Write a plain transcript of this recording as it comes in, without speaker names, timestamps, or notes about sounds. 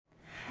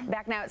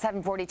Back now at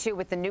 7:42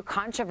 with the new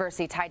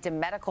controversy tied to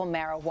medical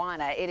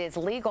marijuana. It is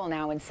legal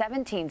now in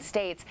 17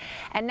 states,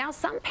 and now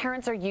some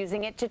parents are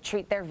using it to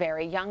treat their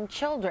very young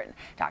children.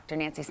 Dr.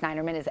 Nancy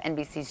Snyderman is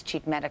NBC's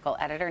chief medical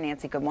editor.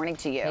 Nancy, good morning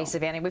to you. Hey,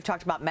 Savannah. We've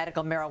talked about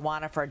medical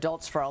marijuana for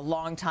adults for a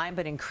long time,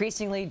 but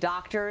increasingly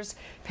doctors,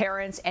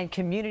 parents, and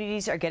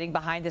communities are getting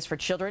behind this for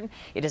children.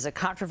 It is a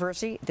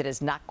controversy that is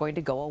not going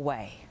to go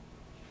away.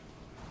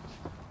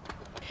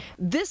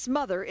 This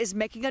mother is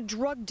making a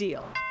drug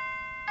deal,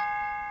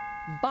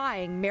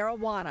 buying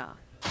marijuana.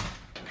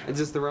 Is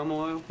this the aroma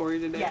oil for you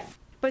today? Yes.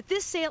 But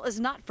this sale is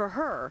not for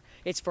her.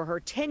 It's for her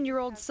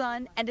 10-year-old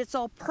son, and it's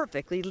all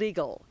perfectly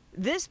legal.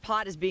 This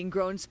pot is being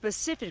grown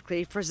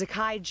specifically for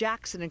Zakai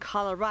Jackson in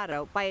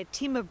Colorado by a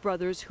team of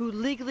brothers who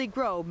legally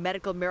grow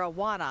medical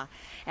marijuana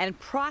and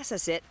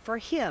process it for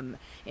him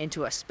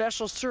into a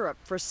special syrup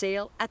for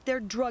sale at their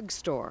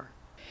drugstore.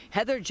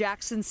 Heather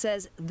Jackson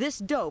says this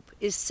dope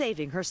is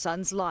saving her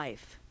son's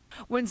life.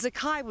 When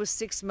Zakai was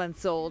 6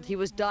 months old, he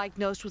was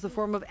diagnosed with a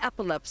form of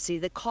epilepsy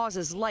that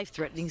causes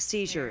life-threatening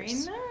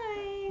seizures.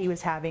 He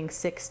was having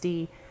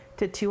 60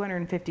 to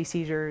 250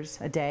 seizures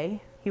a day.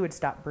 He would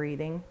stop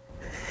breathing.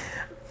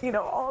 You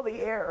know, all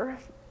the air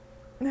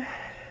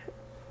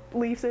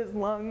leaves his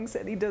lungs,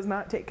 and he does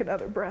not take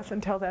another breath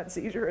until that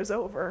seizure is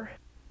over.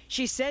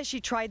 She says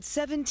she tried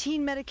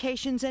 17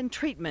 medications and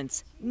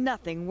treatments.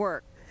 Nothing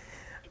worked.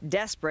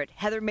 Desperate,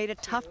 Heather made a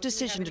tough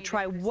decision to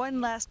try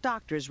one last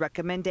doctor's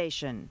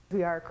recommendation.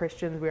 We are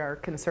Christians, we are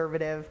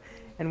conservative,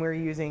 and we're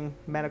using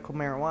medical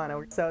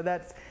marijuana. So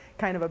that's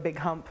kind of a big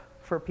hump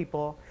for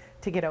people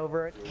to get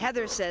over.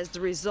 Heather says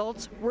the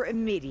results were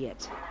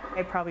immediate.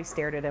 I probably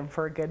stared at him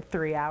for a good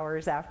 3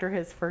 hours after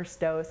his first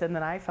dose, and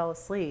then I fell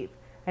asleep.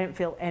 I didn't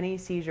feel any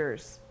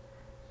seizures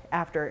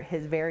after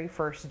his very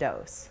first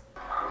dose.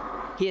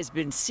 He has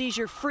been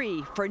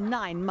seizure-free for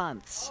 9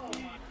 months.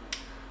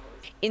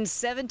 In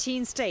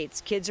 17 states,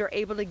 kids are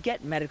able to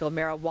get medical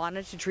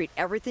marijuana to treat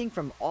everything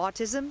from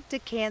autism to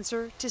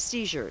cancer to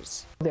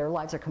seizures. Their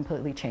lives are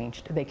completely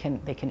changed. They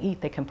can eat,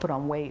 they can put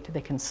on weight,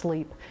 they can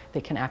sleep, they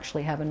can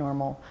actually have a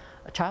normal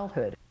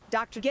childhood.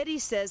 Dr. Getty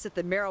says that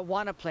the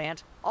marijuana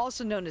plant,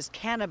 also known as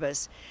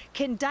cannabis,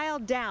 can dial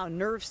down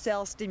nerve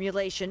cell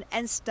stimulation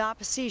and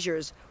stop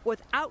seizures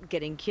without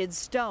getting kids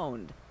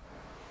stoned.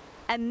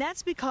 And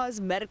that's because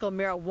medical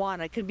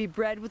marijuana can be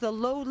bred with a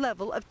low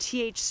level of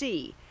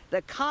THC,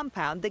 the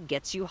compound that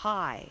gets you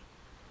high.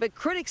 But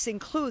critics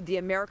include the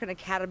American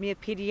Academy of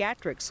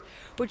Pediatrics,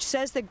 which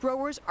says that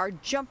growers are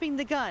jumping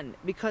the gun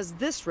because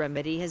this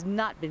remedy has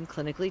not been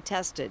clinically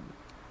tested.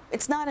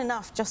 It's not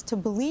enough just to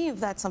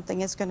believe that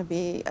something is going to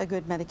be a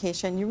good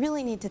medication. You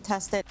really need to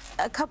test it.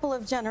 A couple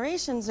of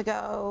generations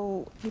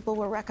ago, people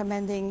were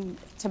recommending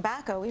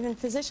tobacco. Even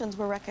physicians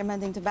were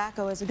recommending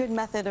tobacco as a good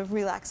method of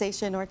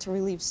relaxation or to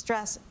relieve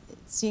stress. It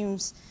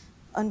seems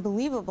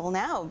unbelievable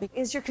now.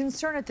 Is your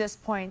concern at this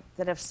point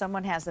that if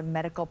someone has a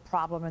medical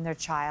problem in their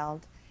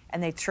child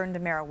and they turn to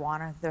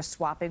marijuana, they're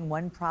swapping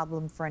one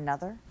problem for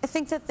another? I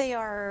think that they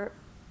are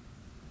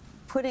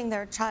putting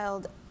their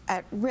child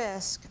at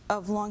risk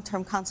of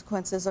long-term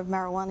consequences of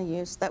marijuana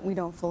use that we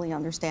don't fully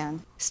understand.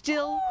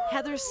 Still,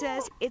 Heather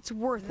says it's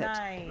worth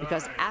it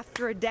because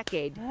after a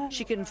decade,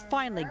 she can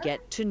finally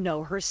get to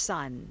know her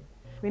son.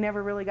 We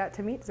never really got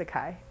to meet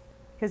Zakai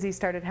because he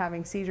started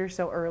having seizures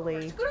so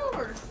early.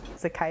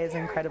 Zakai is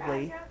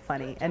incredibly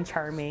funny and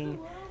charming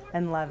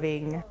and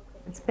loving.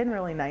 It's been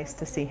really nice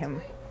to see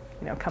him,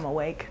 come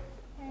awake.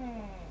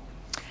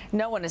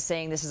 No one is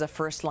saying this is a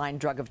first-line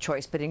drug of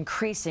choice, but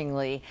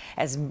increasingly,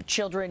 as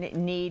children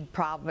need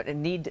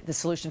the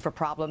solution for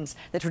problems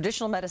that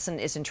traditional medicine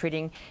isn't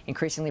treating,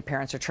 increasingly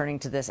parents are turning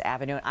to this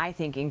avenue. And I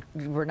think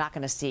we're not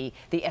going to see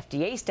the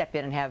FDA step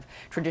in and have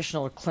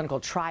traditional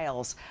clinical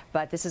trials,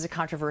 but this is a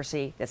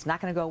controversy that's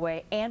not going to go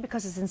away. And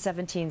because it's in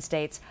 17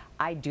 states,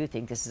 I do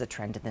think this is a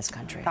trend in this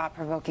country.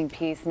 Thought-provoking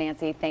piece,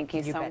 Nancy. Thank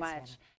you so bet, much. Savannah.